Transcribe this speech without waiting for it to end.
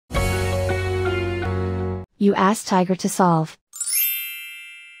You ask Tiger to solve.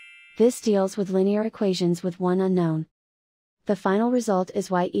 This deals with linear equations with one unknown. The final result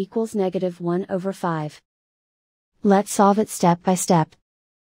is y equals -1/5. Let's solve it step by step.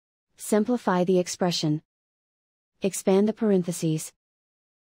 Simplify the expression. Expand the parentheses.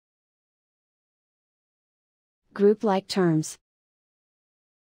 Group like terms.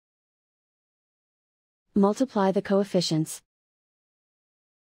 Multiply the coefficients.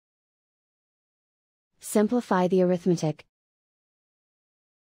 Simplify the arithmetic.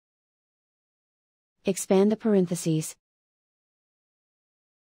 Expand the parentheses.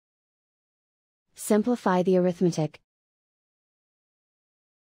 Simplify the arithmetic.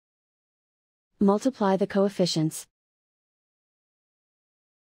 Multiply the coefficients.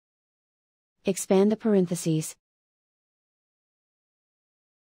 Expand the parentheses.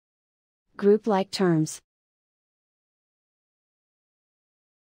 Group like terms.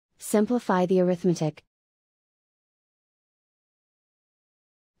 Simplify the arithmetic.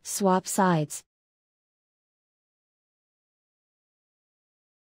 Swap sides.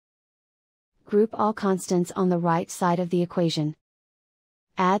 Group all constants on the right side of the equation.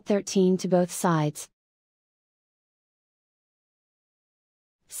 Add 13 to both sides.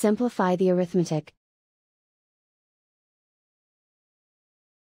 Simplify the arithmetic.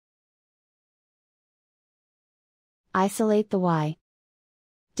 Isolate the y.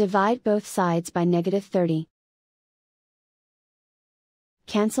 Divide both sides by -30.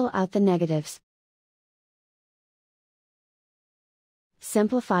 Cancel out the negatives.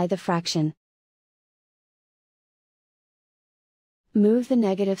 Simplify the fraction. Move the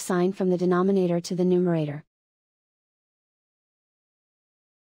negative sign from the denominator to the numerator.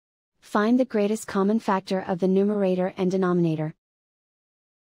 Find the greatest common factor of the numerator and denominator.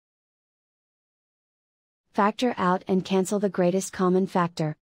 Factor out and cancel the greatest common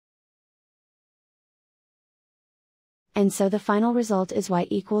factor. And so the final result is y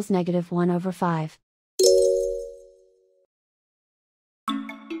equals -1/5.